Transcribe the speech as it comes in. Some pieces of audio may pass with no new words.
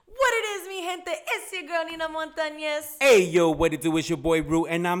gente? It's your girl Nina Montañez. Hey, yo, what it do? It's your boy Rue,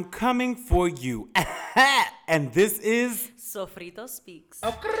 and I'm coming for you. And this is Sofrito Speaks.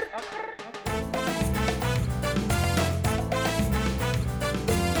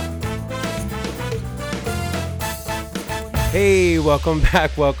 Hey, welcome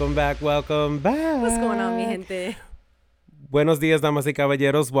back. What's going on, mi gente? Buenos dias, damas y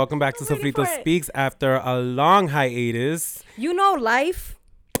caballeros. Welcome back to ready Sofrito for it. Speaks after a long hiatus. You know life.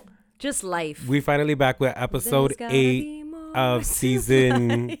 Just life. We finally back with episode There's gotta 8 be more of to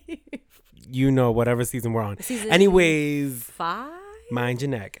season, life. you know, whatever season we're on. Season Anyways, 5? mind your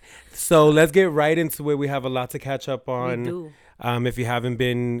neck. So let's get right into it. We have a lot to catch up on. We do. If you haven't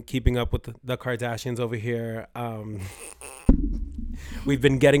been keeping up with the Kardashians over here, we've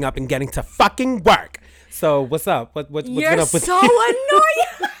been getting up and getting to fucking work. So what's up? What's You're been up with so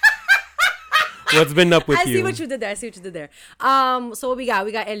annoying. What's been up with I you? see what you did there. So what we got?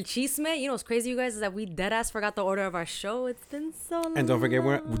 We got El Chisme. You know what's crazy, you guys, is that we deadass forgot the order of our show. It's been so long. And don't forget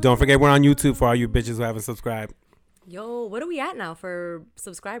we're on YouTube for all you bitches who haven't subscribed. Yo, what are we at now for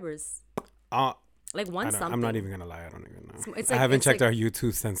subscribers? Like one something. I'm not even gonna lie. I don't even know. It's I like- haven't it's checked like- our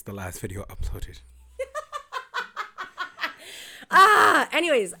YouTube since the last video uploaded.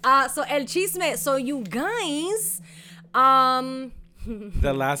 Anyways, so El Chisme. So you guys,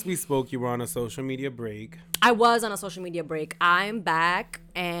 The last we spoke, you were on a social media break. I was on a social media break. I'm back,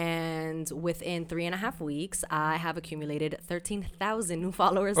 and within 3.5 weeks, I have accumulated 13,000 new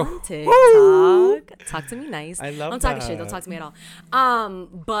followers on TikTok. Talk to me nice. I love I'm talking that. shit. Don't talk to me at all.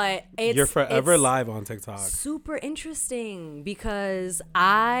 But You're forever it's live on TikTok. super interesting because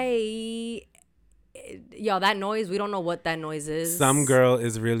that noise. We don't know what that noise is. Some girl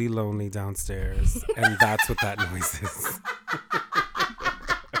is really lonely downstairs, and that's what that noise is.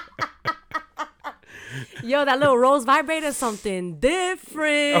 Yo, that little Rose vibrator, something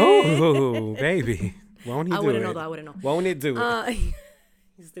different. Oh, baby. Won't he do it? I wouldn't know though. I wouldn't know. Won't it do it?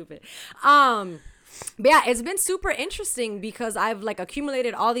 He's stupid. But yeah, it's been super interesting because I've like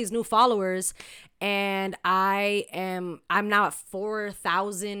accumulated all these new followers, and I'm now at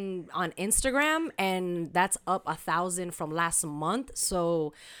 4,000 on Instagram, and that's up 1,000 from last month.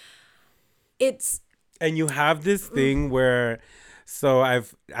 So it's And you have this thing where, so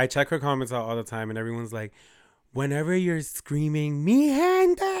I check her comments out all the time, and everyone's like, whenever you're screaming, mi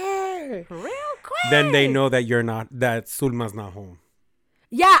gente, real quick. then they know that that Sulma's not home.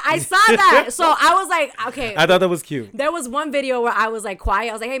 Yeah, I saw that. So I was like, okay. I thought that was cute. There was one video where I was like quiet.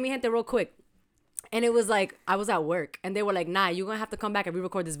 I was like, hey, mi gente, real quick. And it was like, I was at work and they were like, nah, you're going to have to come back and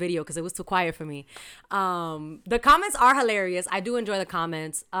re-record this video because it was too quiet for me. The comments are hilarious. I do enjoy the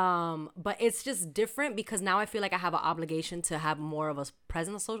comments. But it's just different because now I feel like I have an obligation to have more of a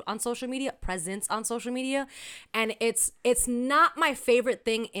presence on social media. And it's not my favorite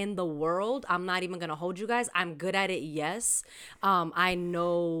thing in the world. I'm not even going to hold you guys. I'm good at it, yes. I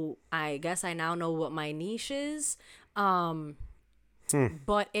guess I now know what my niche is.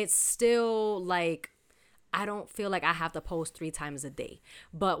 But it's still like, I don't feel like I have to post 3 times a day.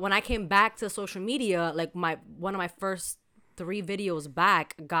 But when I came back to social media, like one of my first 3 videos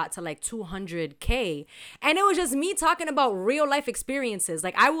back got to like 200K. And it was just me talking about real life experiences.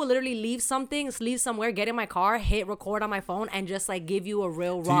 Like I will literally leave somewhere, get in my car, hit record on my phone, and just like give you a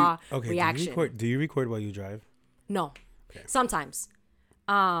real raw reaction. Do you record while you drive? No. Okay. Sometimes.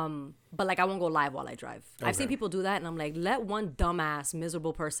 But like I won't go live while I drive. Okay. I've seen people do that, and I'm like, let one dumbass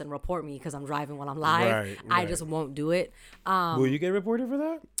miserable person report me because I'm driving while I'm live. Right. I just won't do it. Will you get reported for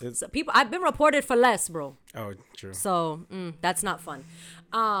that? So I've been reported for less, bro. Oh, true. So that's not fun.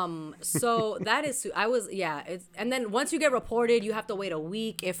 So that is it's, and then once you get reported, you have to wait a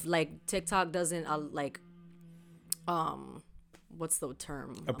week if like TikTok doesn't what's the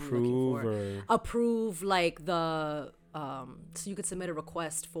term? Approve like the so you could submit a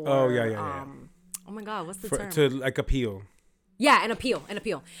request for oh my god, what's the term? To like appeal. Yeah, an appeal.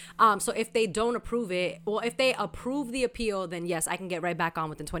 So if they don't approve it, well, if they approve the appeal, then yes, I can get right back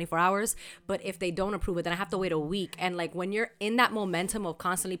on within 24 hours. But if they don't approve it, then I have to wait a week. And like when you're in that momentum of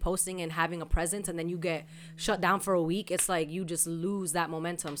constantly posting and having a presence, and then you get shut down for a week, it's like you just lose that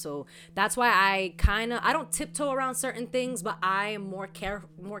momentum. So that's why I don't tiptoe around certain things, but I am more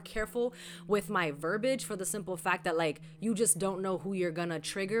careful with my verbiage for the simple fact that like you just don't know who you're gonna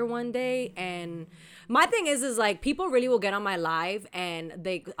trigger one day. And my thing is like people really will get on my live, and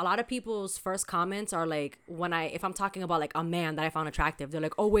a lot of people's first comments are like, if I'm talking about like a man that I found attractive, they're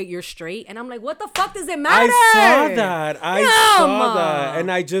like, oh wait, you're straight, and I'm like, what the fuck does it matter? I saw that, and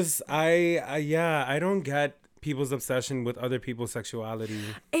I don't get people's obsession with other people's sexuality.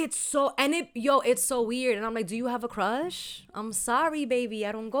 It's so, and it's so weird. And I'm like, do you have a crush? I'm sorry, baby.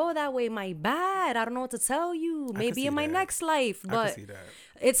 I don't go that way. My bad. I don't know what to tell you. Maybe in my next life. But I can see that.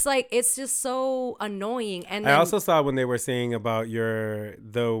 it's like, it's just so annoying. And then, I also saw when they were saying about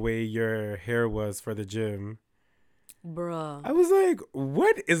the way your hair was for the gym. bruh. I was like,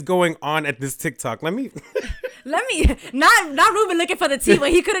 what is going on at this TikTok? Let me not Ruben looking for the tea,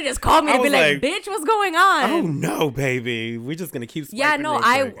 but he could have just called me and be like, bitch, what's going on? Oh no, baby. We're just gonna keep swiping. Yeah, no,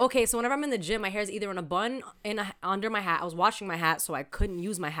 okay, so whenever I'm in the gym, my hair is either in a bun under my hat. I was washing my hat, so I couldn't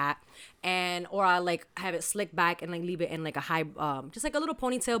use my hat. Or I like have it slicked back and like leave it in like a high just like a little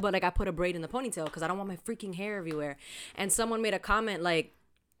ponytail, but like I put a braid in the ponytail because I don't want my freaking hair everywhere. And someone made a comment like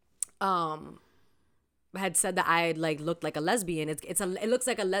had said that I like looked like a lesbian. It looks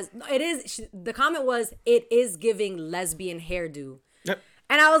like the comment was, it is giving lesbian hairdo. Yep.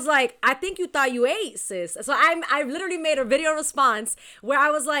 And I was like, I think you thought you ate, sis. So I literally made a video response where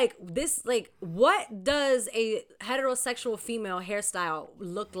I was like, what does a heterosexual female hairstyle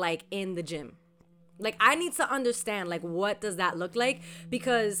look like in the gym? Like, I need to understand, like, what does that look like?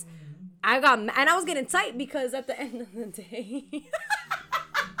 Because I was getting tight because at the end of the day...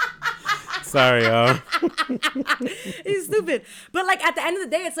 Sorry, y'all. He's stupid. But like at the end of the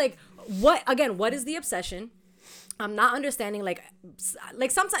day, it's like, what is the obsession? I'm not understanding. Like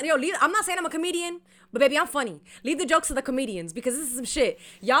sometimes, I'm not saying I'm a comedian, but baby, I'm funny. Leave the jokes to the comedians because this is some shit.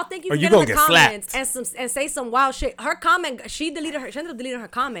 Y'all think you can get in the comments and say some wild shit. Her comment, she ended up deleting her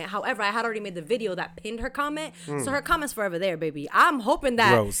comment. However, I had already made the video that pinned her comment. So her comment's forever there, baby. I'm hoping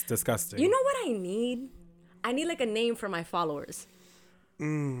that. Gross, disgusting. You know what I need? I need like a name for my followers.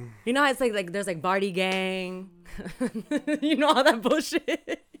 You know how it's like there's like Barty Gang. You know all that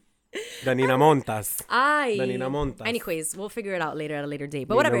bullshit. Danina Montas. Danina Montas. Anyways, we'll figure it out later at a later date.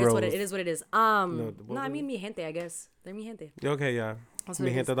 But whatever, it is what it is. No, I mean mi gente, I guess. They're mi gente. Okay, yeah.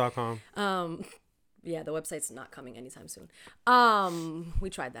 Mijente.com. Yeah, the website's not coming anytime soon. We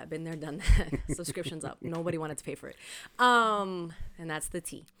tried that. Been there, done that. Subscriptions up. Nobody wanted to pay for it. And that's the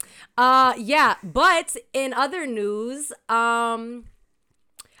tea. Yeah, but in other news,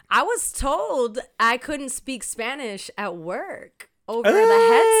 I was told I couldn't speak Spanish at work over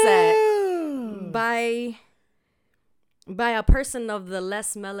the headset by a person of the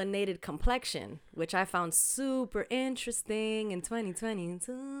less melanated complexion, which I found super interesting in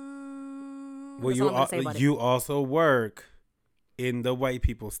 2022. Well, you also work in the white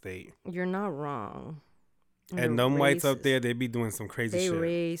people state. You're not wrong. And them whites up there, they be doing some crazy shit. They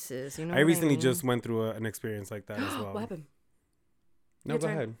racist. You know I recently just went through an experience like that as well. What happened? No, go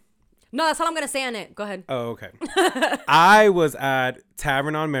ahead. No, that's all I'm going to say on it. Go ahead. Oh, okay. I was at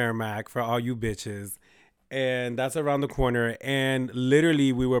Tavern on Merrimack for all you bitches. And that's around the corner. And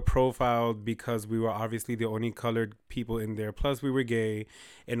literally we were profiled because we were obviously the only colored people in there. Plus we were gay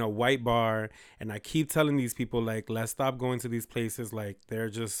in a white bar. And I keep telling these people, like, let's stop going to these places. Like, they're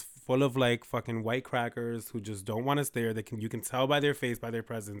just full of like fucking white crackers who just don't want us there. You can tell by their face, by their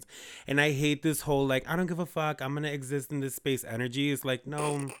presence. And I hate this whole like, I don't give a fuck, I'm gonna exist in this space energy. It's like,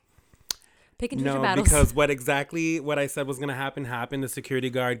 no, pick and choose your battles. Because what I said was gonna happen happened. The security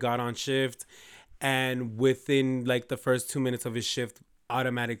guard got on shift, and within like the first 2 minutes of his shift,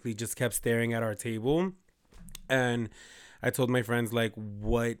 automatically just kept staring at our table. And I told my friends, like,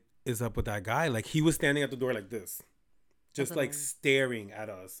 what is up with that guy? Like, he was standing at the door like this, just like staring at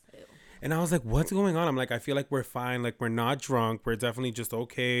us. Ew. And I was like, what's going on? I'm like, I feel like we're fine. Like, we're not drunk. We're definitely just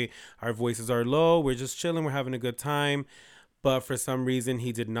okay. Our voices are low. We're just chilling. We're having a good time. But for some reason,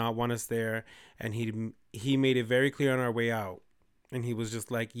 he did not want us there. And he made it very clear on our way out. And he was just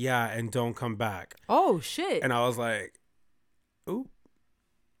like, yeah, and don't come back. Oh, shit. And I was like, ooh.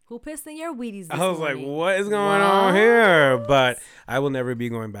 Who pissed in your Wheaties this I was morning? like, what is going on here? But I will never be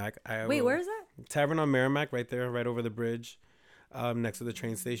going back. Wait, where is that? Tavern on Merrimack, right there, right over the bridge, next to the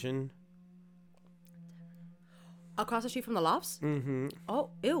train station. Across the street from the Lofts? Mm-hmm. Oh,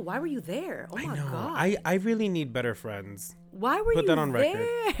 ew, why were you there? Oh, my God. I really need better friends. Why were you that on there?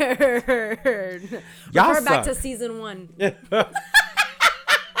 Record. Y'all Refer back to season 1.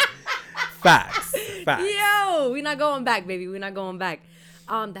 Facts. Yo, we're not going back, baby. We're not going back.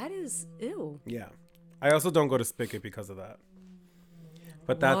 That is ew. Yeah. I also don't go to Spicket because of that.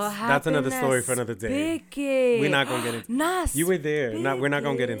 But that's another story for another day. Spicket? We're not gonna get into it. You were there. We're not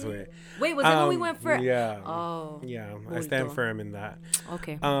gonna get into it. Wait, was that when we went for? Yeah. Oh. Yeah. I stand firm in that.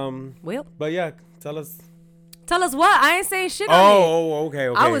 Okay. Well. But yeah, tell us. Tell us what? I ain't saying shit on it. Oh, okay.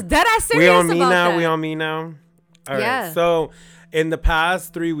 I was dead ass serious We on me about now. that. We on me now. All right. Yeah. So In the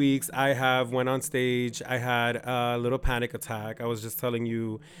past 3 weeks, I have went on stage. I had a little panic attack. I was just telling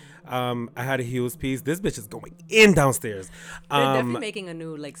you, I had a heels piece. This bitch is going in downstairs. They're definitely making a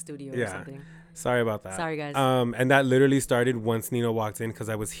new like studio or something. Sorry about that. Sorry, guys. And that literally started once Nino walked in because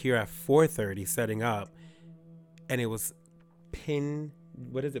I was here at 4:30 setting up, and it was pin.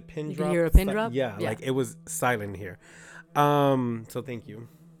 What is it? Pin You drop. can hear a pin drop? Yeah, Yeah. like it was silent here. So thank you.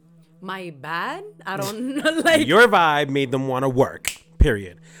 My bad? I don't know. Like, Your vibe made them want to work.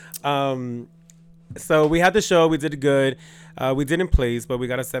 Period. So we had the show. We did good. We didn't place, but we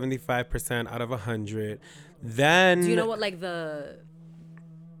got a 75% out of 100. Then do you know what like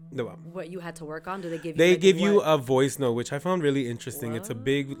what you had to work on? Do they give you? they like, give you what- a voice note, which I found really interesting. It's a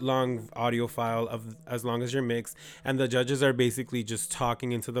big, long audio file of as long as you're mixed, and the judges are basically just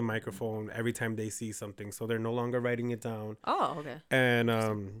talking into the microphone every time they see something, so they're no longer writing it down. Oh, okay.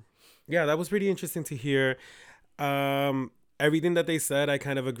 And yeah, that was pretty interesting to hear. Everything that they said, I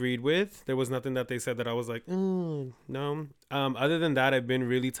kind of agreed with. There was nothing that they said that I was like, no. Other than that, I've been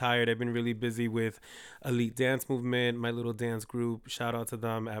really tired. I've been really busy with Elite Dance Movement, my little dance group. Shout out to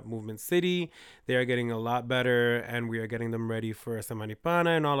them at Movement City. They are getting a lot better, and we are getting them ready for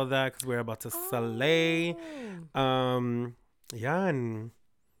Samanipana and all of that because we're about to slay. Yeah, and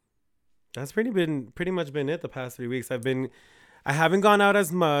that's pretty much been it the past 3 weeks. I haven't gone out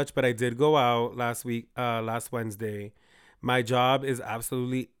as much, but I did go out last Wednesday. My job is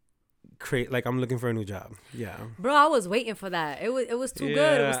absolutely like I'm looking for a new job. Yeah. Bro, I was waiting for that. It was too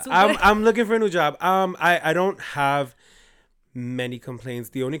good. It was too I'm, good. I'm looking for a new job. I don't have many complaints.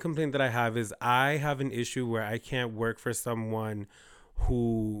 The only complaint that I have is I have an issue where I can't work for someone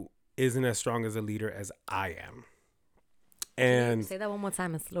who isn't as strong as a leader as I am. And Say that one more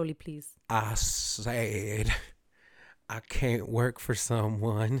time and slowly, please. I said I can't work for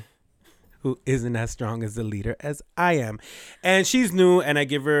someone who isn't as strong as a leader as I am. And she's new, and I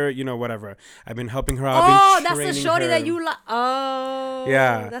give her, whatever. I've been helping her out. Oh, been that's the training shorty her. that you like. Oh,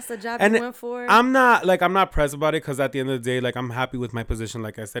 Yeah. That's the job And you went for. I'm not pressed about it because at the end of the day, like, I'm happy with my position,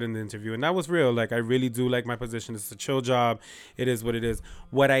 like I said in the interview. And that was real. Like, I really do like my position. It's a chill job. It is what it is.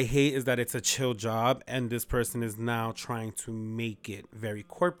 What I hate is that it's a chill job, and this person is now trying to make it very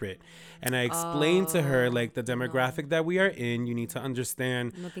corporate. And I explained to her, like, the demographic that we are in, you need to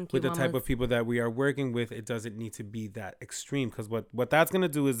understand with the type of people that we are working with, it doesn't need to be that extreme. Because what that's going to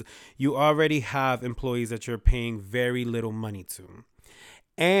do is you already have employees that you're paying very little money to.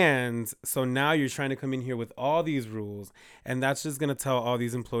 And so now you're trying to come in here with all these rules, and that's just going to tell all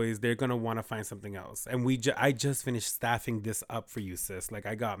these employees they're going to want to find something else. And I just finished staffing this up for you, sis. Like,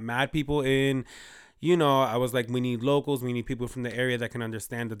 I got mad people in. I was like, we need locals. We need people from the area that can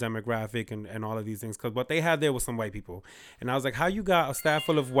understand the demographic and all of these things. Because what they had there was some white people. And I was like, how you got a staff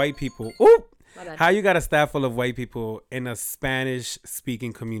full of white people? Ooh! How you got a staff full of white people in a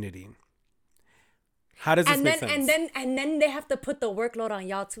Spanish-speaking community? How does this make sense? And then they have to put the workload on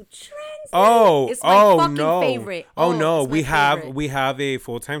y'all to translate. It's my fucking favorite. No, it's we favorite. have a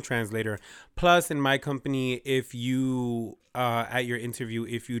full-time translator. Plus, in my company, if you at your interview,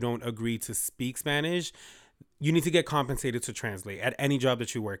 if you don't agree to speak Spanish, you need to get compensated to translate at any job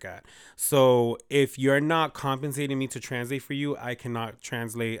that you work at. So if you're not compensating me to translate for you, I cannot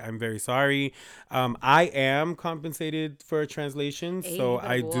translate. I'm very sorry. I am compensated for translation, so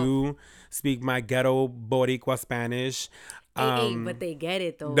I do speak my ghetto Boricua Spanish. But they get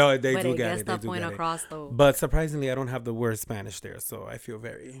it though. No, they but do it get gets it. the They do point get across it. though. But surprisingly, I don't have the word Spanish there, so I feel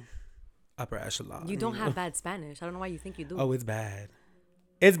very upper echelon. You don't have bad Spanish. I don't know why you think you do. Oh, it's bad.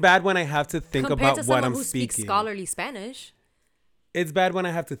 It's bad when I have to think Compared about to what I'm someone who speaking. speaks scholarly Spanish. It's bad when I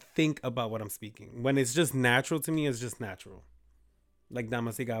have to think about what I'm speaking. When it's just natural to me, it's just natural. Like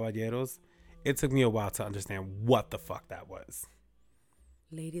Damas y Caballeros, it took me a while to understand what the fuck that was.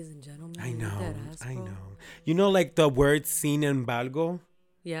 Ladies and gentlemen. I know. I know. Like the word sin embargo?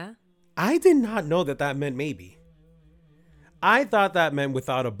 Yeah? I did not know that meant maybe. I thought that meant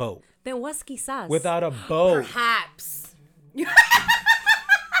without a boat. Then what's quizás? Without a boat. Perhaps.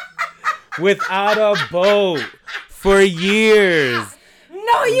 Without a boat. For years.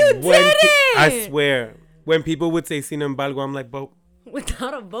 No, you didn't. I swear. When people would say sin embargo, I'm like, boat.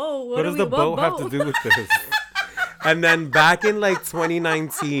 Without a boat. What does the boat have to do with this? And then back in like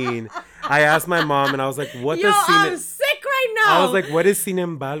 2019, I asked my mom and I was like, I'm sick right now. I was like, what is sin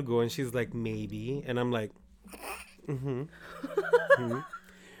embargo? And she's like, maybe. And I'm like,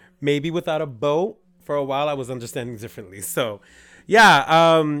 maybe without a boat. For a while, I was understanding differently. So,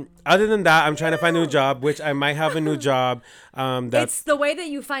 yeah. Other than that, I'm trying to find a new job, which I might have a new job. It's the way that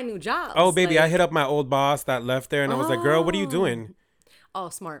you find new jobs. Oh, baby, I hit up my old boss that left there, and I was like, girl, what are you doing? Oh,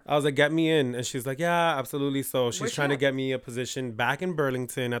 smart. I was like, get me in. And she's like, yeah, absolutely. So she's Where's she trying to at? get me a position back in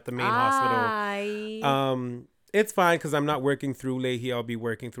Burlington at the main hospital. I It's fine because I'm not working through Leahy. I'll be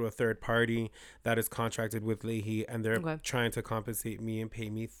working through a third party that is contracted with Leahy, and they're Okay. trying to compensate me and pay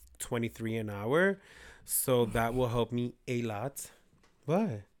me 23 an hour. So that will help me a lot.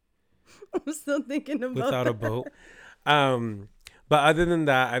 What? I'm still thinking about Without a boat. But other than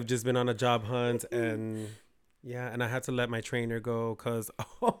that, I've just been on a job hunt, and yeah, and I had to let my trainer go because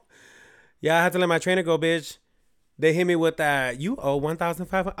yeah, I had to let my trainer go, bitch. They hit me with that. You owe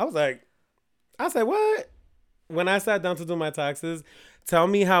 1,500. I said, what? When I sat down to do my taxes, tell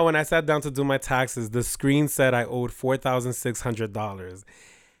me how when I sat down to do my taxes, the screen said I owed $4,600.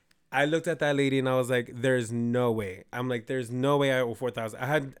 I looked at that lady and I was like, there's no way. I'm like, there's no way I owe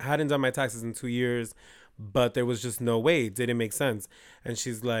 4,000. Hadn't done my taxes in 2 years, but there was just no way. It didn't make sense. And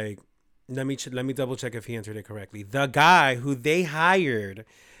she's like, let me double check if he entered it correctly. The guy who they hired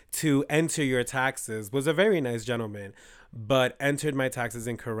to enter your taxes was a very nice gentleman, but entered my taxes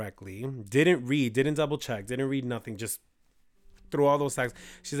incorrectly. Didn't double check, didn't read nothing, just threw all those taxes.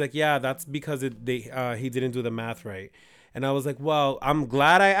 She's like, yeah, that's because he didn't do the math right. And I was like, well, I'm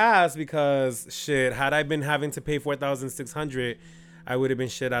glad I asked because shit, had I been having to pay 4,600, I would have been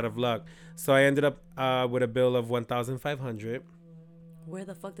shit out of luck. So I ended up with a bill of 1,500. Where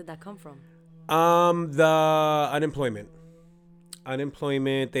the fuck did that come from? The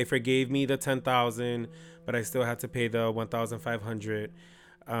unemployment, they forgave me the 10,000, but I still had to pay the 1,500.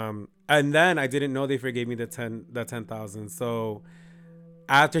 And then I didn't know they forgave me the 10,000. So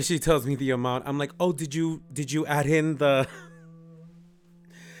after she tells me the amount, I'm like, oh, did you add in the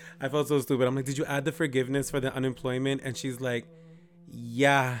I felt so stupid. I'm like, did you add the forgiveness for the unemployment? And she's like,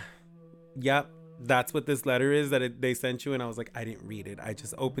 yeah, yep, that's what this letter is that they sent you. And I was like, I didn't read it. I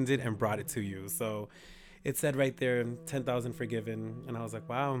just opened it and brought it to you. So it said right there, 10,000 forgiven. And I was like,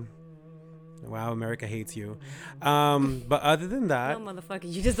 wow, America hates you. But other than that, No,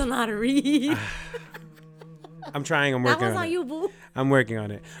 motherfucker, you just don't know how to read. I'm trying. I'm That working was on on it. you, boo. I'm working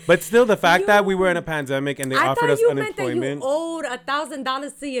on it. But still, the fact that we were in a pandemic and they I offered thought us you meant that you unemployment. owed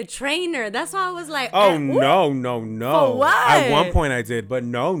 $1,000 to your trainer. That's why I was like, Oh, what? no. For what? At one point I did, but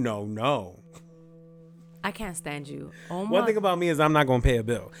no. I can't stand you. Oh my. One thing about me is I'm not going to pay a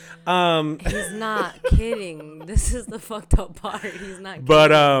bill. He's not kidding. This is the fucked up part. He's not kidding.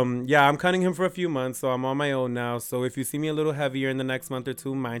 But yeah, I'm cutting him for a few months, so I'm on my own now. So if you see me a little heavier in the next month or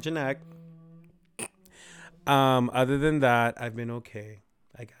two, mind your neck. Other than that, I've been okay,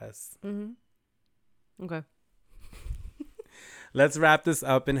 I guess. Okay. Let's wrap this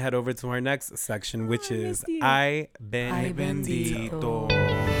up and head over to our next section, which I is missed you. Ay Ay Bendito.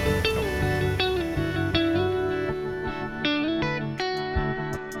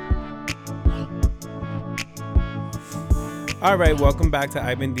 All right, welcome back to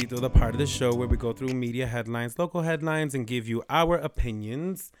Ay Bendito, the part of the show where we go through media headlines, local headlines, and give you our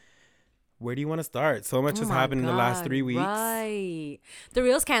opinions. Where do you want to start? So much has happened in the last 3 weeks. Right. The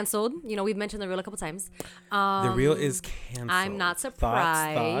Real's canceled. You know, we've mentioned The Real a couple times. The Real is canceled. I'm not Thoughts?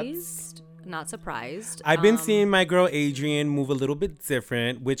 surprised. Not surprised. I've been seeing my girl Adrienne move a little bit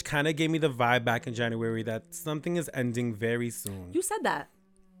different, which kind of gave me the vibe back in January that something is ending very soon. You said that.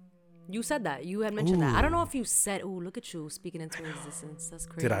 You had mentioned that. I don't know if you said, "Ooh, look at you speaking into existence." That's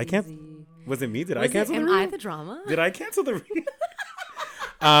crazy. Did I cancel? Was it me? Did I Was cancel it, the am I Real? the drama? Did I cancel the Real?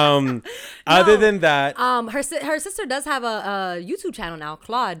 Other than that, her sister does have a YouTube channel now,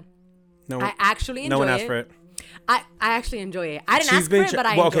 Claude. no, I actually enjoy no one asked for it. I actually enjoy it. I didn't ask for it, but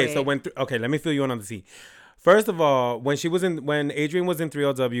I enjoy it. Let me fill you in on the tea. First of all, when Adrienne was in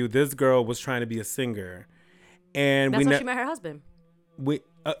 3LW, this girl was trying to be a singer, and That's how she met her husband.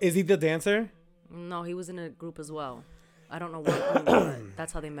 Is he the dancer? No, he was in a group as well. I don't know what. But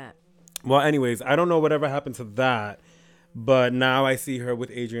that's how they met. Well, anyways, I don't know whatever happened to that, but now I see her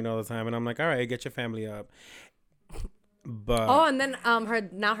with Adrienne all the time, and I'm like, all right, get your family up. But and then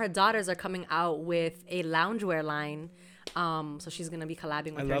her daughters are coming out with a loungewear line. So she's gonna be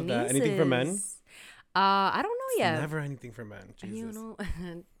collabing with I her love that. nieces. Anything for men? I don't know yet. Never anything for men. Jesus. You know,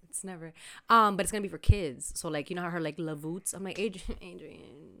 it's never. But it's gonna be for kids. So like, you know how her like Lavoots. I'm like,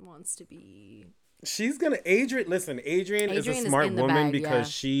 Adrienne wants to be. She's gonna Adrienne is a Adrienne is smart in the woman bag, because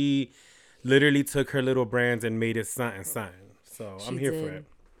yeah. she literally took her little brands and made it something. So I'm She here for did. it.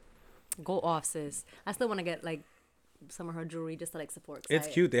 Go off, sis. I still want to get like some of her jewelry just to like support. 'Cause It's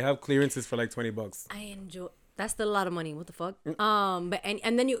cute. They have clearances for like $20. I enjoy. That's still a lot of money. What the fuck? But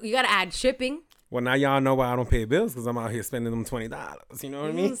and then you gotta add shipping. Well, now y'all know why I don't pay bills, because I'm out here spending them $20. You know what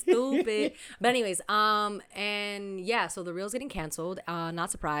I mean? Stupid. But anyways, and yeah, so the reel's getting canceled.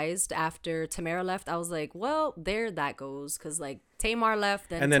 Not surprised. After Tamara left, I was like, well, there that goes, because like Tamar left,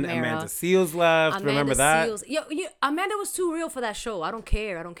 then Tamara. Amanda Seals left. Remember that? Seals. Yo, Amanda was too real for that show. I don't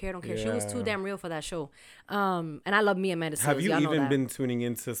care. Yeah. She was too damn real for that show. And I love me Amanda Seals. Have you even been tuning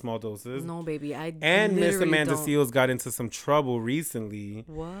into Small Doses? No, baby. And Miss Amanda Seals got into some trouble recently.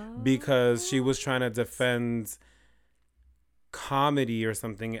 What? Because she was trying to defend comedy or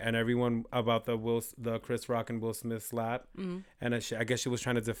something, and everyone about the Chris Rock and Will Smith slap. Mm-hmm. And I guess she was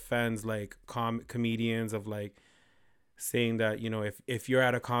trying to defend like comedians of like saying that, you know, if you're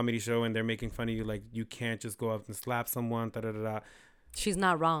at a comedy show and they're making fun of you, like you can't just go up and slap someone. Da da da da. She's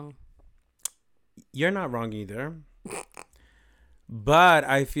not wrong. You're not wrong either. But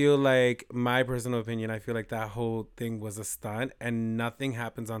I feel like, my personal opinion, I feel like that whole thing was a stunt, and nothing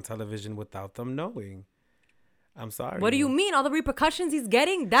happens on television without them knowing. I'm sorry. What do you mean? All the repercussions he's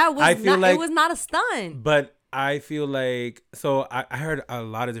getting? That was it was not a stunt. But I feel like, so I heard a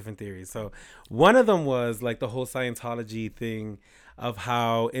lot of different theories. So one of them was like the whole Scientology thing of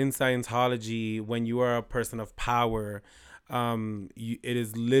how in Scientology, when you are a person of power, it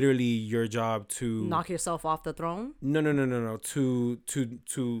is literally your job to knock yourself off the throne. No.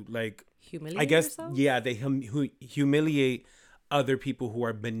 To like humiliate. I guess yourself? Yeah, they humiliate other people who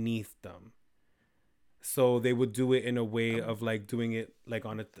are beneath them. So they would do it in a way of like doing it like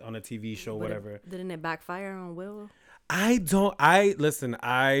on a TV show, whatever. Didn't it backfire on Will? Listen,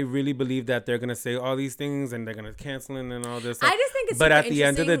 I really believe that they're gonna say all these things and they're gonna cancel it and all this stuff. I just think it's but at the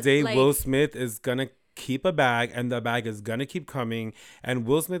end of the day, like, Will Smith is gonna keep a bag, and the bag is gonna keep coming, and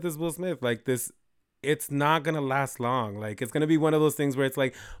Will Smith is Will Smith. Like this, it's not gonna last long. Like it's gonna be one of those things where it's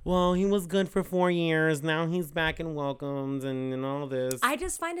like, well, he was good for 4 years, now he's back and welcomed and all this. I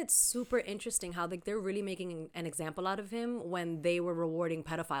just find it super interesting how like they're really making an example out of him when they were rewarding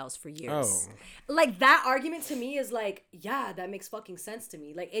pedophiles for years. Oh. Like that argument to me is like, yeah, that makes fucking sense to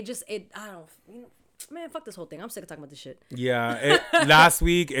me. Like I don't, man, fuck this whole thing. I'm sick of talking about this shit. Yeah, last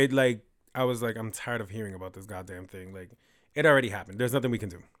week I was like, I'm tired of hearing about this goddamn thing. Like, it already happened. There's nothing we can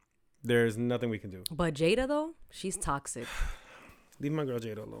do. But Jada, though, she's toxic. Leave my girl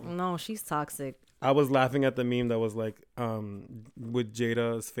Jada alone. No, she's toxic. I was laughing at the meme that was like, with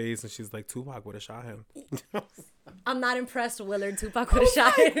Jada's face, and she's like, Tupac would have shot him. I'm not impressed, Willard. Tupac would have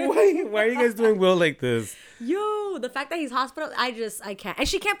shot him. Why are you guys doing Will like this? Yo, the fact that he's hospital, I can't. And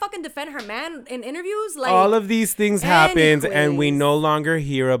she can't fucking defend her man in interviews. Like, all of these things happened, and we no longer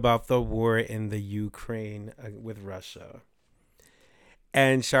hear about the war in the Ukraine with Russia.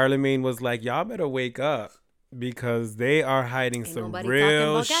 And Charlemagne was like, y'all better wake up, because they are hiding some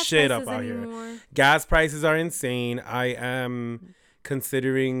real shit up out here. Gas prices are insane. I am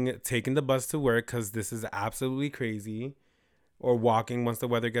considering taking the bus to work because this is absolutely crazy. Or walking once the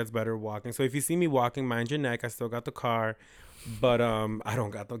weather gets better, walking. So if you see me walking, mind your neck. I still got the car, but I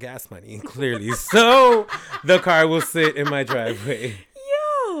don't got no gas money, clearly. So the car will sit in my driveway.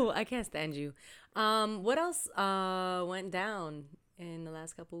 Yo, I can't stand you. What else went down in the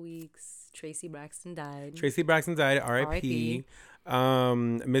last couple weeks? Tracy Braxton died. R.I.P.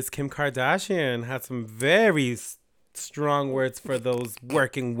 Miss Kim Kardashian had some very strong words for those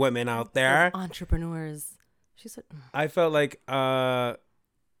working women out there. Entrepreneurs. She said, I felt like it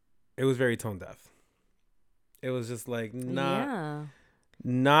was very tone deaf. It was just like not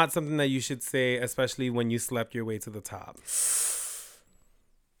something that you should say, especially when you slept your way to the top.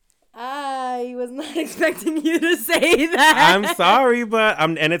 I was not expecting you to say that. I'm sorry, but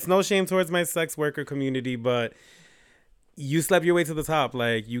and it's no shame towards my sex worker community, but you slept your way to the top.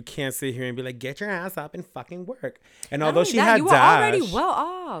 Like, you can't sit here and be like, get your ass up and fucking work. And although she had Dash, you were already well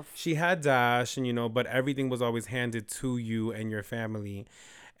off. She had Dash, and but everything was always handed to you and your family.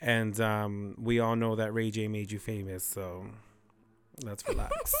 And we all know that Ray J made you famous, so let's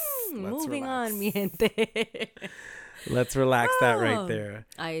relax. Moving on, mi gente. Let's relax that right there.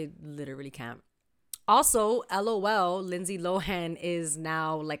 I literally can't. Also, LOL, Lindsay Lohan is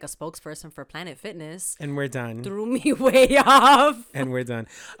now like a spokesperson for Planet Fitness. And we're done. Threw me way off. And we're done.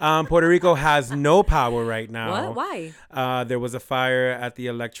 Puerto Rico has no power right now. What? Why? There was a fire at the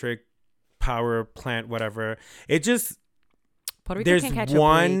electric power plant, whatever. It just... Puerto Rico there's can't catch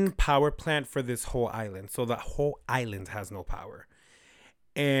one power plant for this whole island. So the whole island has no power.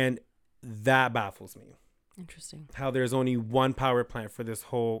 And that baffles me. Interesting. How there's only one power plant for this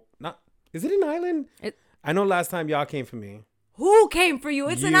whole... Is it an island? I know last time y'all came for me. Who came for you?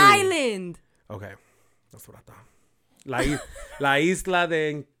 It's an island. Okay. That's what I thought. La isla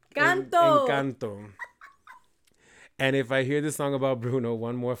de Encanto. And if I hear this song about Bruno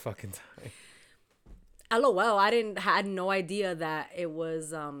one more fucking time. LOL. I had no idea that it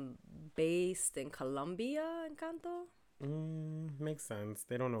was based in Colombia, Encanto. Makes sense.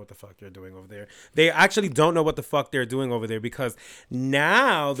 They don't know what the fuck you're doing over there. They actually don't know what the fuck they're doing over there because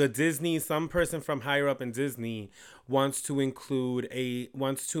now some person from higher up in Disney wants to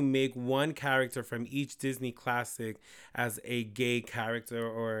make one character from each Disney classic as a gay character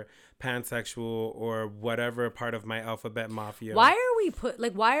or pansexual or whatever part of my alphabet mafia. Why are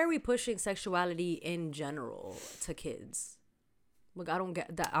we pushing sexuality in general to kids? Look, I don't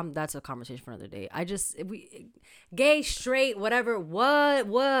get that. That's a conversation for another day. Gay, straight, whatever.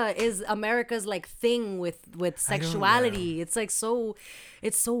 What is America's like thing with sexuality? It's like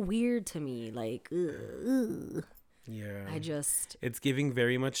it's so weird to me. Like, ugh. Yeah. It's giving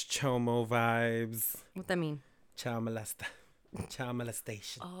very much chomo vibes. What that mean? Child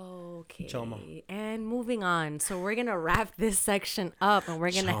molestation. Okay. Chomo. And moving on. So we're gonna wrap this section up, and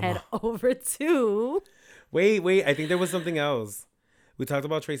we're gonna head over to. Wait. I think there was something else. We talked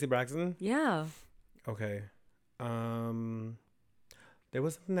about Tracy Braxton? Yeah. Okay. There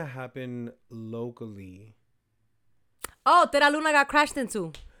was something that happened locally. Oh, Terra Luna got crashed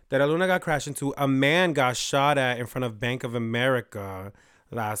into. A man got shot at in front of Bank of America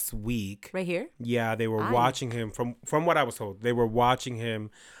last week. Right here? Yeah, they were watching him. From what I was told, they were watching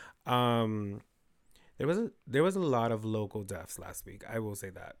him. There was a lot of local deaths last week. I will say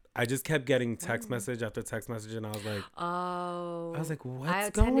that. I just kept getting text message after text message, and I was like,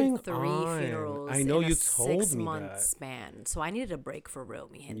 what's going on? 3 funerals. I know in you a told me 6-month that. span, so I needed a break for real,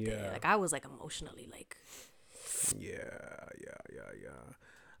 mi gente. Yeah. Like I was like emotionally like. Yeah.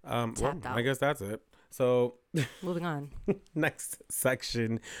 Tapped out. I guess that's it. So, moving on. Next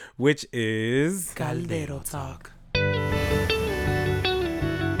section, which is Caldero Talk.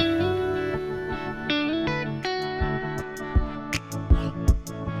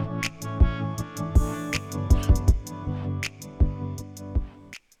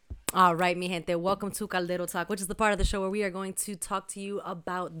 All right, mi gente, welcome to Caldero Talk, which is the part of the show where we are going to talk to you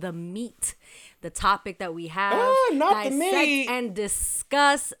about the meat, the topic that we have, dissect and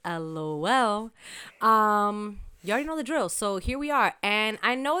discuss. LOL. You already know the drill. So here we are, and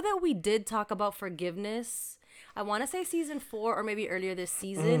I know that we did talk about forgiveness. I want to say season 4 or maybe earlier this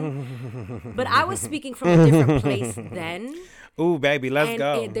season, but I was speaking from a different place then. Ooh, baby, let's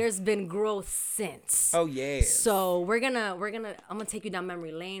go. And there's been growth since. Oh yeah. So I'm gonna take you down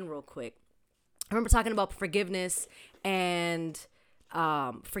memory lane real quick. I remember talking about forgiveness and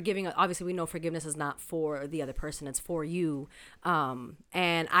forgiving. Obviously, we know forgiveness is not for the other person; it's for you.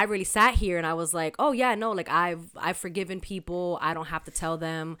 And I really sat here and I was like, oh yeah, no, like I've forgiven people. I don't have to tell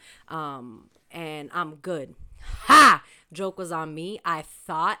them, and I'm good. Ha! Joke was on me. I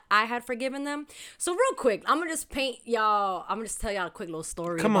thought I had forgiven them. So real quick, I'm gonna just tell y'all a quick little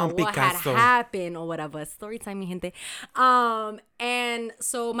story about what had happened or whatever. Story time, mi gente. And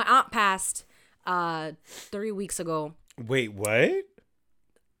so my aunt passed 3 weeks ago. Wait, what?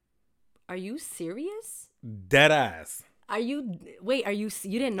 Are you serious? Dead ass. You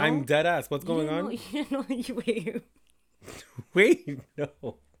didn't know? I'm dead ass. What's going on? You didn't know. Wait,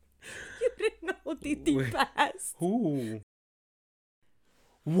 no. You didn't know Titi passed. Who?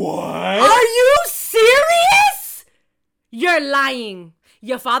 What? Are you serious? You're lying.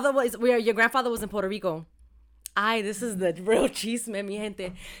 Your grandfather was in Puerto Rico. This is the real chisme, mi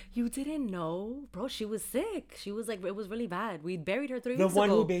gente. You didn't know? Bro, she was sick. She was like, it was really bad. We buried her 3 weeks ago. The one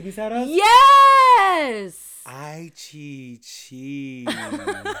who babysat us? Yes! Ay, chi.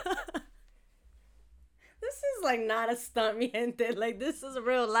 This is like not a stunt, mi gente. Like, this is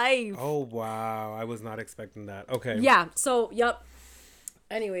real life. Oh, wow. I was not expecting that. Okay. Yeah. So, yup.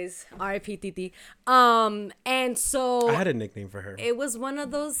 Anyways, R.I.P. Titi. And so... I had a nickname for her. It was one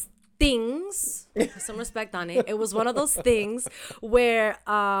of those things. Put some respect on it. It was one of those things where,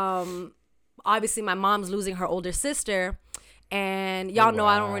 obviously my mom's losing her older sister. And y'all know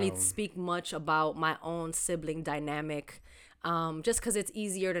I don't really speak much about my own sibling dynamic. Just because it's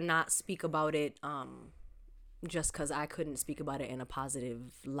easier to not speak about it. Just because I couldn't speak about it in a positive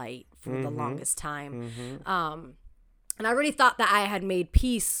light for the longest time. And I really thought that I had made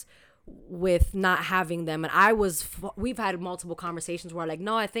peace with not having them. And we've had multiple conversations where like,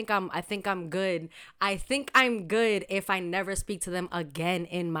 no, I think I'm good. I think I'm good if I never speak to them again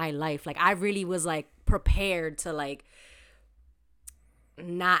in my life. Like I really was like prepared to like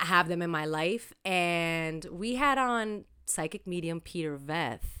not have them in my life. And we had on psychic medium Peter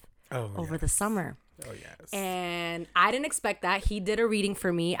Veth over the summer. Oh, yes. And I didn't expect that. He did a reading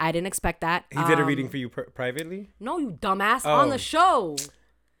for me. I didn't expect that. He did a reading for you privately? No, you dumbass. On the show.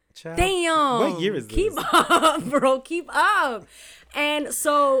 Child. Damn. What year is this? Keep up, bro. Keep up. And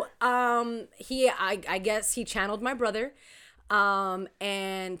so I guess he channeled my brother.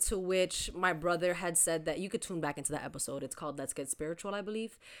 And to which my brother had said that you could tune back into that episode. It's called Let's Get Spiritual, I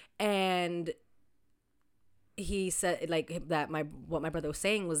believe. And he said like that what my brother was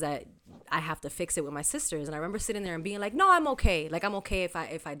saying was that I have to fix it with my sisters. And I remember sitting there and being like, no, I'm okay. Like, I'm okay if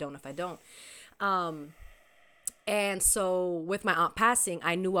I don't. And so with my aunt passing,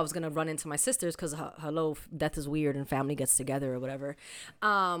 I knew I was going to run into my sisters because, hello, death is weird and family gets together or whatever.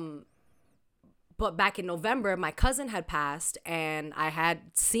 But back in November, my cousin had passed and I had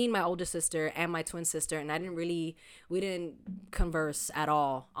seen my older sister and my twin sister, and we didn't converse at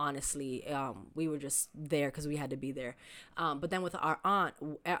all, honestly. We were just there because we had to be there. But then with our aunt,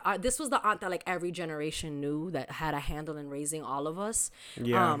 this was the aunt that like every generation knew that had a handle in raising all of us.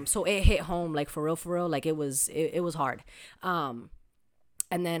 Yeah. So it hit home like for real. Like it was hard.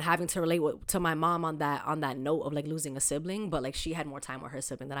 And then having to relate to my mom on that note of like losing a sibling, but like she had more time with her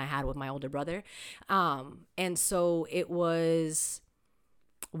sibling than I had with my older brother. And so it was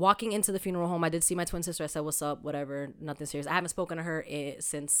walking into the funeral home. I did see my twin sister. I said, what's up? Whatever. Nothing serious. I haven't spoken to her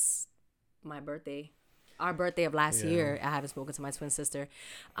since my birthday. Our birthday of last year. I haven't spoken to my twin sister.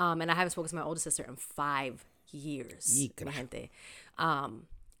 And I haven't spoken to my older sister in 5 years. Mi gente.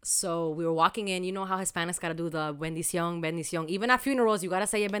 So we were walking in. You know how Hispanics gotta do the bendición. Even at funerals, you gotta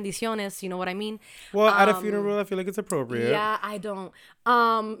say your bendiciones. You know what I mean? Well, at a funeral, I feel like it's appropriate. Yeah, I don't.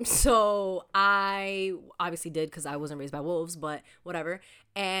 So I obviously did because I wasn't raised by wolves, but whatever.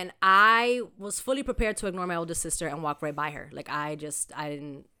 And I was fully prepared to ignore my older sister and walk right by her. Like I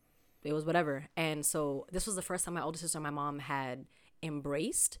didn't. It was whatever. And so this was the first time my older sister and my mom had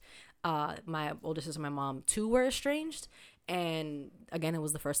embraced. My older sister and my mom too were estranged. And again, it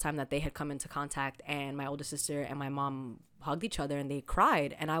was the first time that they had come into contact, and my older sister and my mom hugged each other and they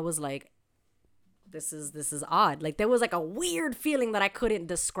cried. And I was like, this is odd. Like there was like a weird feeling that I couldn't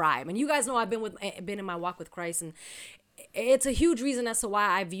describe. And you guys know I've been in my walk with Christ, and it's a huge reason as to why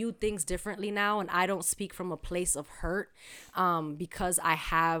I view things differently now. And I don't speak from a place of hurt, because I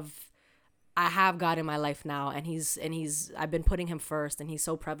have God in my life now, and I've been putting him first, and he's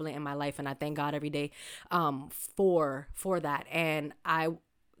so prevalent in my life, and I thank God every day for that. And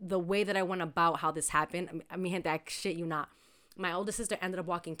the way that I went about how this happened, I mean, I shit you not, my older sister ended up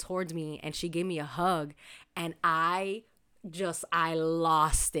walking towards me and she gave me a hug, and I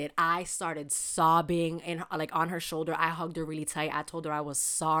lost it. I started sobbing and like on her shoulder. I hugged her really tight. I told her I was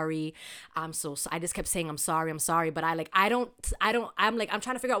sorry. I just kept saying I'm sorry, but I'm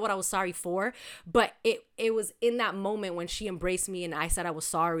trying to figure out what I was sorry for. But it was in that moment when she embraced me and I said I was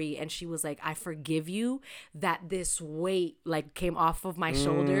sorry, and she was like, I forgive you, that this weight like came off of my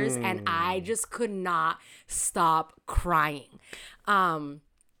shoulders, and I just could not stop crying.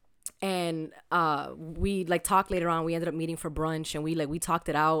 And we like talked later on. We ended up meeting for brunch, and we talked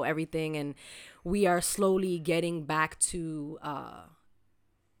it out, everything, and we are slowly getting back to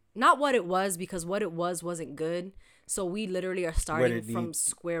not what it was, because what it wasn't good. So we literally are starting from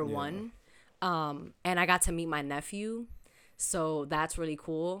square one. And I got to meet my nephew, so that's really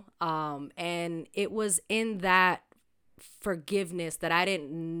cool. And it was in that forgiveness that I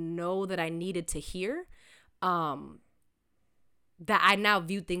didn't know that I needed to hear. That I now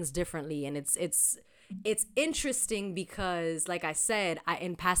view things differently. And it's interesting because, like I said,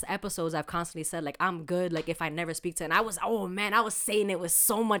 in past episodes, I've constantly said, like, I'm good, like, if I never speak to, and I was saying it with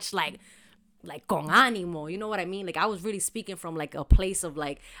so much, like con ánimo, you know what I mean? Like, I was really speaking from, like, a place of,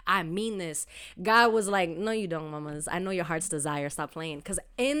 like, I mean this. God was like, no, you don't, mamas. I know your heart's desire. Stop playing. Because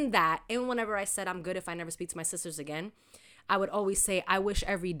whenever I said I'm good if I never speak to my sisters again, I would always say, I wish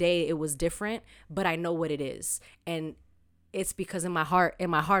every day it was different, but I know what it is. And it's because in my heart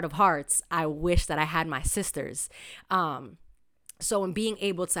of hearts, I wish that I had my sisters. So in being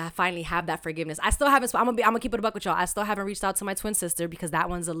able to finally have that forgiveness, I still haven't. I'm gonna keep it a buck with y'all. I still haven't reached out to my twin sister because that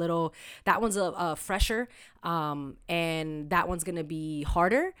one's a fresher, and that one's gonna be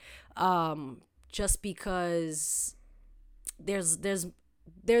harder, just because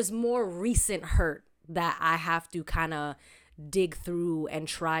there's more recent hurt that I have to kind of dig through and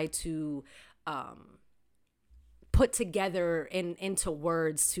try to put together into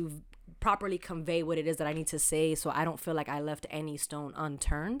words to properly convey what it is that I need to say, so I don't feel like I left any stone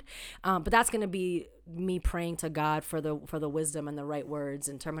unturned. But that's going to be me praying to God for the wisdom and the right words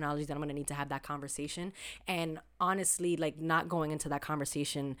and terminology that I'm going to need to have that conversation. And honestly, like, not going into that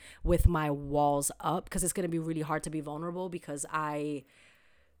conversation with my walls up, because it's going to be really hard to be vulnerable, because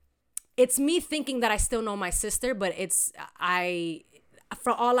it's me thinking that I still know my sister, but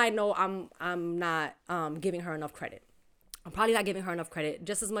for all I know, I'm not giving her enough credit. I'm probably not giving her enough credit.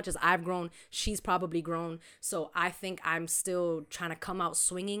 Just as much as I've grown, she's probably grown. So I think I'm still trying to come out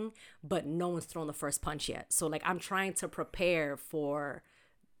swinging, but no one's thrown the first punch yet. So like I'm trying to prepare for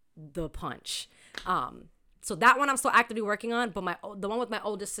the punch. So that one I'm still actively working on, but the one with my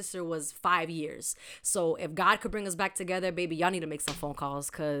oldest sister was 5 years. So if God could bring us back together, baby, y'all need to make some phone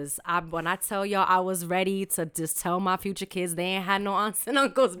calls. Cause when I tell y'all I was ready to just tell my future kids they ain't had no aunts and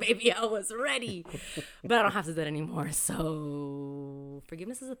uncles, baby, I was ready. But I don't have to do that anymore. So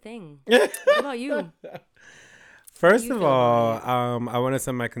forgiveness is a thing. What about you? First of all, I want to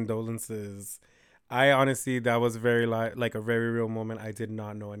send my condolences. I honestly, that was very like a very real moment. I did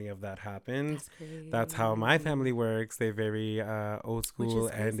not know any of that happened. That's crazy. That's how my family works. They're very old school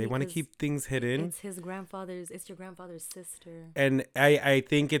and they want to keep things hidden. It's your grandfather's sister. And I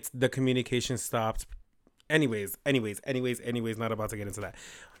think it's the communication stopped. Anyways, not about to get into that.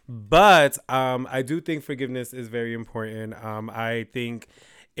 But I do think forgiveness is very important. I think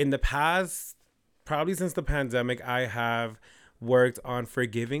in the past, probably since the pandemic, I have worked on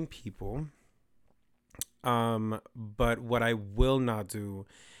forgiving people. But what I will not do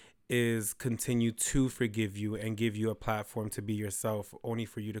is continue to forgive you and give you a platform to be yourself, only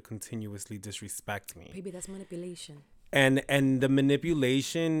for you to continuously disrespect me. Maybe that's manipulation. And the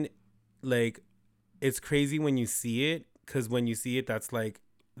manipulation, like, it's crazy when you see it, because when you see it, that's like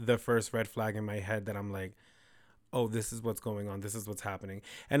the first red flag in my head that I'm like, oh, this is what's going on. This is what's happening.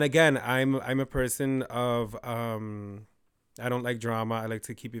 And again, I'm a person of I don't like drama. I like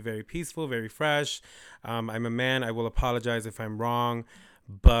to keep it very peaceful, very fresh. I'm a man. I will apologize if I'm wrong,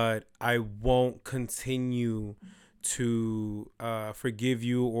 but I won't continue to forgive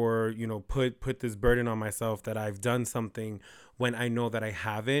you or, you know, put this burden on myself that I've done something when I know that I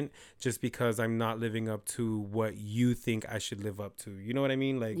haven't, just because I'm not living up to what you think I should live up to. You know what I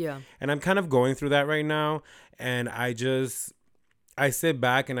mean? Like, yeah. And I'm kind of going through that right now. And I sit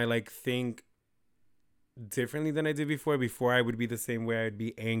back and I like think differently than I did before. Before I would be the same way. I'd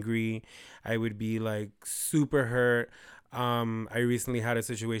be angry. I would be like super hurt. I recently had a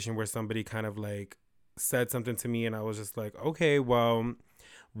situation where somebody kind of like said something to me and I was just like, okay, well,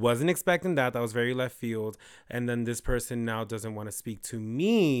 wasn't expecting that. That was very left field. And then this person now doesn't want to speak to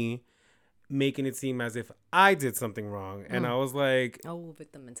me, making it seem as if I did something wrong. And I was like, oh,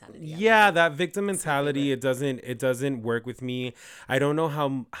 victim mentality. Yeah, that victim mentality, it doesn't work with me. I don't know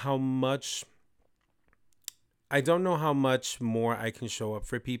how much more I can show up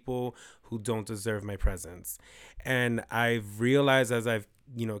for people who don't deserve my presence. And I've realized as I've,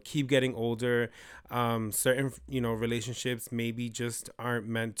 keep getting older, certain, relationships maybe just aren't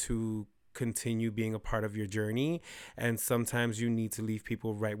meant to continue being a part of your journey. And sometimes you need to leave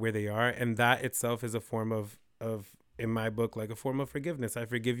people right where they are. And that itself is a form of in my book, like a form of forgiveness. I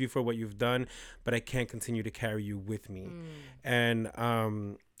forgive you for what you've done, but I can't continue to carry you with me. And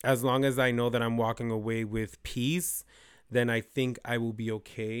as long as I know that I'm walking away with peace, then I think I will be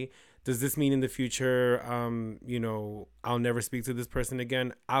okay. Does this mean in the future, I'll never speak to this person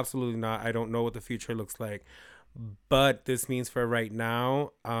again? Absolutely not. I don't know what the future looks like. But this means for right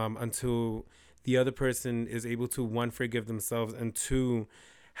now, until the other person is able to, one, forgive themselves, and two,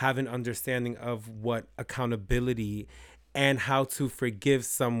 have an understanding of what accountability and how to forgive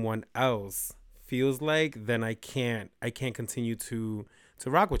someone else feels like, then I can't continue to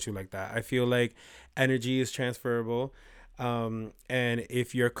rock with you like that. I feel like energy is transferable. And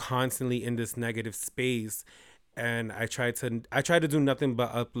if you're constantly in this negative space, and I try to do nothing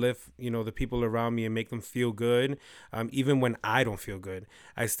but uplift, the people around me and make them feel good. Even when I don't feel good,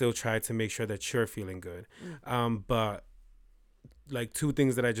 I still try to make sure that you're feeling good. But like two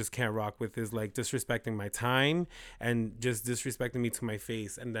things that I just can't rock with is like disrespecting my time and just disrespecting me to my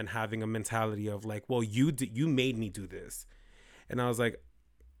face, and then having a mentality of like, well, you made me do this. And I was like,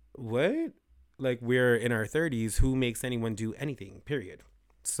 what? Like, we're in our 30s. Who makes anyone do anything, period?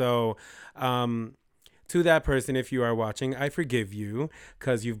 So, to that person, if you are watching, I forgive you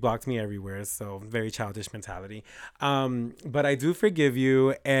because you've blocked me everywhere. So very childish mentality. But I do forgive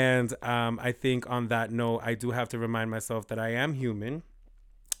you. And I think on that note, I do have to remind myself that I am human.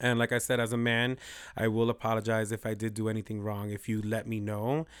 And like I said, as a man, I will apologize if I did do anything wrong. If you let me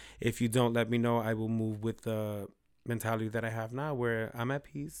know. If you don't let me know, I will move with the mentality that I have now, where I'm at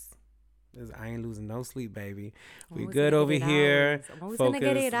peace. I ain't losing no sleep, baby. We good over here. Focus.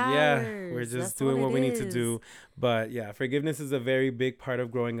 Yeah, we're just doing what we need to do. But yeah, forgiveness is a very big part of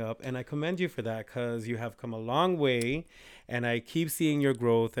growing up. And I commend you for that, because you have come a long way. And I keep seeing your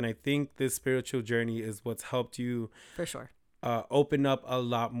growth. And I think this spiritual journey is what's helped you. For sure. Open up a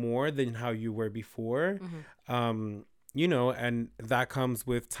lot more than how you were before. you know, and that comes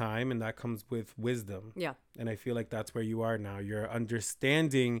with time and that comes with wisdom. Yeah. And I feel like that's where you are now. You're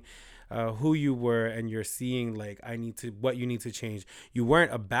understanding who you were, and you're seeing like what you need to change. You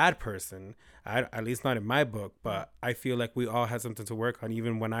weren't a bad person, at least not in my book, but I feel like we all had something to work on.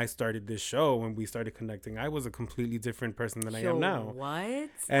 Even when I started this show, when we started connecting, I was a completely different person than I am now. What?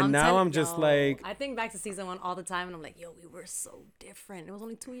 And now I'm just like, I think back to season 1 all the time, and I'm like, yo, we were so different. It was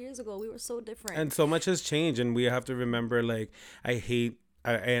only 2 years ago. We were so different. and so much has changed, and we have to remember, like, I hate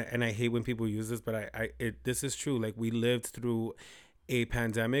when people use this, but this is true. Like, we lived through a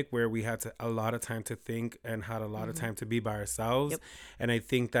pandemic where we had a lot of time to think and had a lot of time to be by ourselves. Yep. And I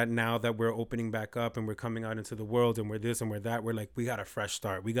think that now that we're opening back up and we're coming out into the world and we're this and we're that, we're like, we got a fresh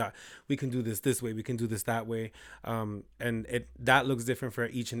start. We can do this way. We can do this that way. And that looks different for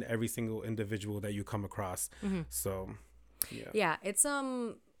each and every single individual that you come across. So, yeah. Yeah, it's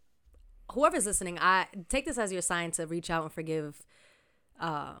whoever's listening, I take this as your sign to reach out and forgive.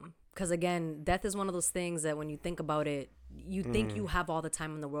 Because again, death is one of those things that when you think about it, you think you have all the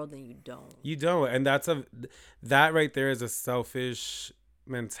time in the world and you don't. You don't. And that right there is a selfish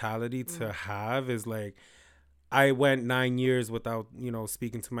mentality to have. Is like, I went 9 years without,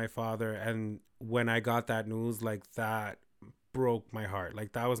 speaking to my father. And when I got that news, like, that broke my heart.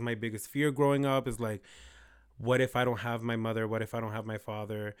 Like, that was my biggest fear growing up, is like, what if I don't have my mother? What if I don't have my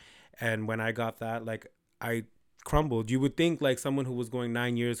father? And when I got that, like, I crumbled. You would think like someone who was going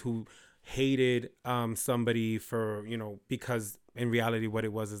 9 years, who hated somebody for, because in reality what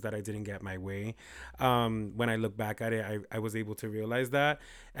it was is that I didn't get my way. When I look back at it, I was able to realize that.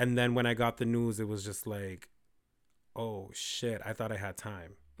 And then when I got the news, it was just like, oh shit, I thought I had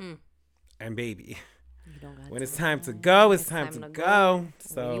time. And baby, when it's time to go, it's time to go.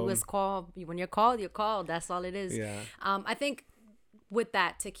 So when you're called, you're called. That's all it is. Yeah. I think with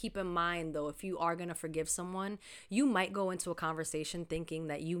that, to keep in mind, though, if you are going to forgive someone, you might go into a conversation thinking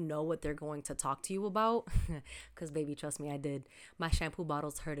that you know what they're going to talk to you about. Because, baby, trust me, I did. My shampoo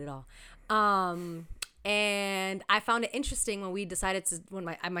bottles heard it all. And I found it interesting when we decided to, when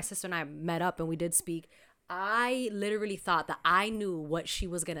my sister and I met up and we did speak, I literally thought that I knew what she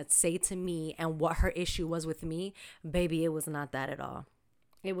was going to say to me and what her issue was with me. Baby, it was not that at all.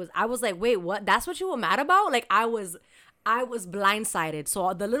 I was like, wait, what? That's what you were mad about? Like, I was blindsided.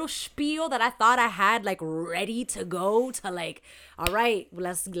 So the little spiel that I thought I had like ready to go to, like, all right,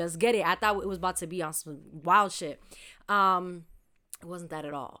 let's get it. I thought it was about to be on some wild shit. It wasn't that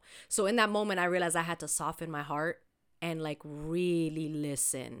at all. So in that moment, I realized I had to soften my heart and like really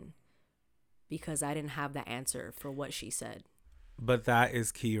listen, because I didn't have the answer for what she said. But that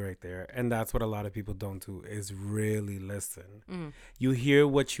is key right there. And that's what a lot of people don't do, is really listen. You hear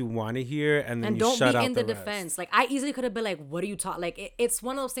what you want to hear, and then you shut out the rest. And don't be in the defense. Like, I easily could have been like, what are you talking? Like, it's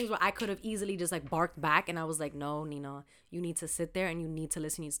one of those things where I could have easily just like barked back, and I was like, no, Nina, you need to sit there and you need to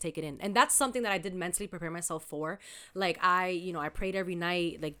listen. You need to take it in. And that's something that I did mentally prepare myself for. Like, I prayed every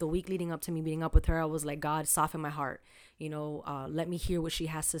night, like the week leading up to me meeting up with her. I was like, God, soften my heart. Let me hear what she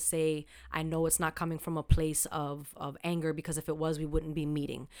has to say. I know it's not coming from a place of anger, because if it was, we wouldn't be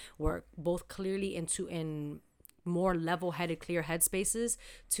meeting. We're both clearly in more level-headed, clear headspaces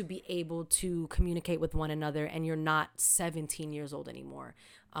to be able to communicate with one another, and you're not 17 years old anymore.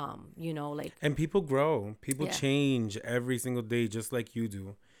 And people grow. People change every single day, just like you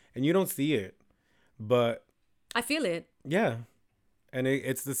do. And you don't see it, but I feel it. Yeah. And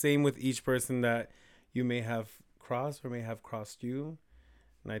it's the same with each person that you may have crossed or may have crossed you.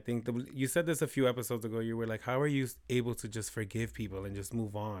 And I think you said this a few episodes ago. You were like, how are you able to just forgive people and just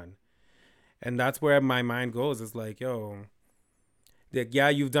move on? And that's where my mind goes. It's like, yo, like, yeah,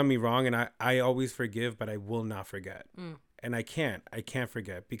 you've done me wrong, and I always forgive, but I will not forget. And I can't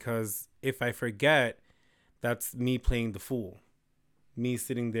forget, because if I forget, that's me playing the fool, me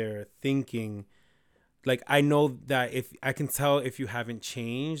sitting there thinking, like, I know that if I can tell if you haven't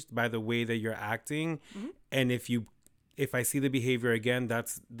changed by the way that you're acting, and if I see the behavior again,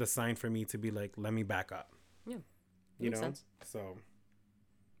 that's the sign for me to be like, let me back up. Yeah, makes sense. So.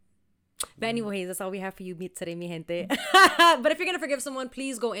 But anyways, that's all we have for you today, mi gente. But if you're gonna forgive someone,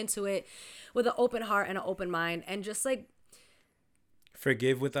 please go into it with an open heart and an open mind, and just like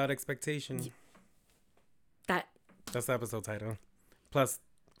forgive without expectation. That's the episode title. Plus,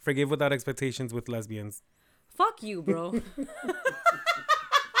 forgive without expectations with lesbians. Fuck you, bro.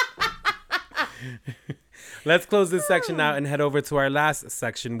 Let's close this section out and head over to our last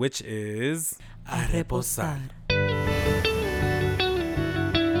section, which is A Reposar.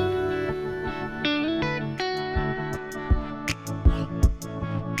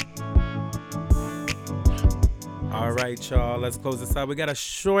 All right, y'all. Let's close this out. We got a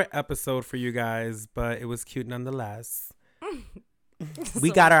short episode for you guys, but it was cute nonetheless.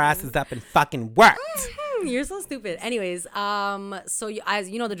 We got our asses up and fucking worked. You're so stupid. Anyways, so as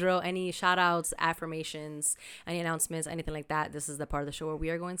you know the drill, any shout outs, affirmations, any announcements, anything like that, this is the part of the show where we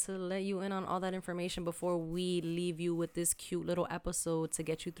are going to let you in on all that information before we leave you with this cute little episode to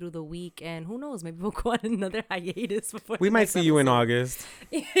get you through the week. And who knows, maybe we'll go on another hiatus before We might see you in August.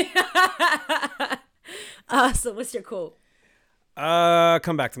 So what's your quote?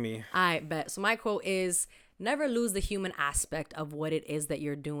 Come back to me. I bet. So my quote is, never lose the human aspect of what it is that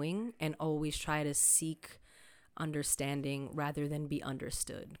you're doing, and always try to seek understanding rather than be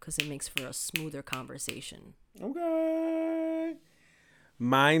understood, because it makes for a smoother conversation. Okay.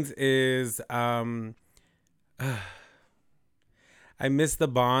 Mine's is I miss the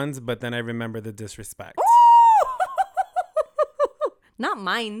bonds, but then I remember the disrespect. Not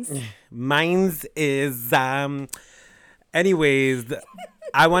mine's. Mine's is anyways,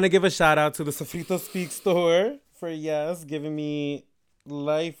 I want to give a shout out to the Sofrito Speak store for giving me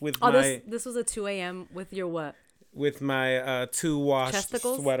life with this was a 2 a.m. with your what? With my 2 washed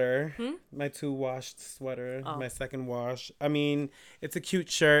Chesticles? sweater. My 2 washed sweater. My second wash. I mean, it's a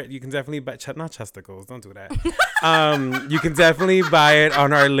cute shirt. You can definitely buy not chesticles. Don't do that. You can definitely buy it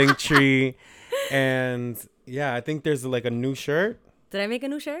on our Linktree. And yeah, I think there's like a new shirt. Did I make a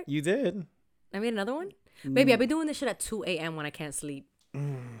new shirt? You did. I made another one? Baby, I've been doing this shit at 2 a.m. when I can't sleep.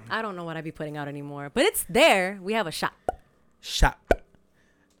 I don't know what I be putting out anymore, but it's there. We have a shop.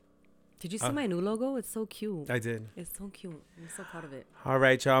 Did you see my new logo? It's so cute. I did. It's so cute. I'm so proud of it. All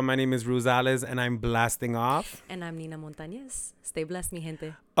right, y'all. My name is Rosales, and I'm blasting off. And I'm Nina Montañez. Stay blessed, mi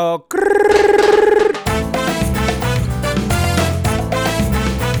gente. Oh.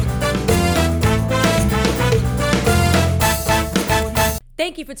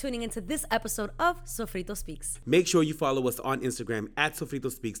 Thank you for tuning into this episode of Sofrito Speaks. Make sure you follow us on Instagram at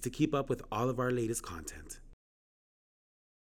Sofrito Speaks to keep up with all of our latest content.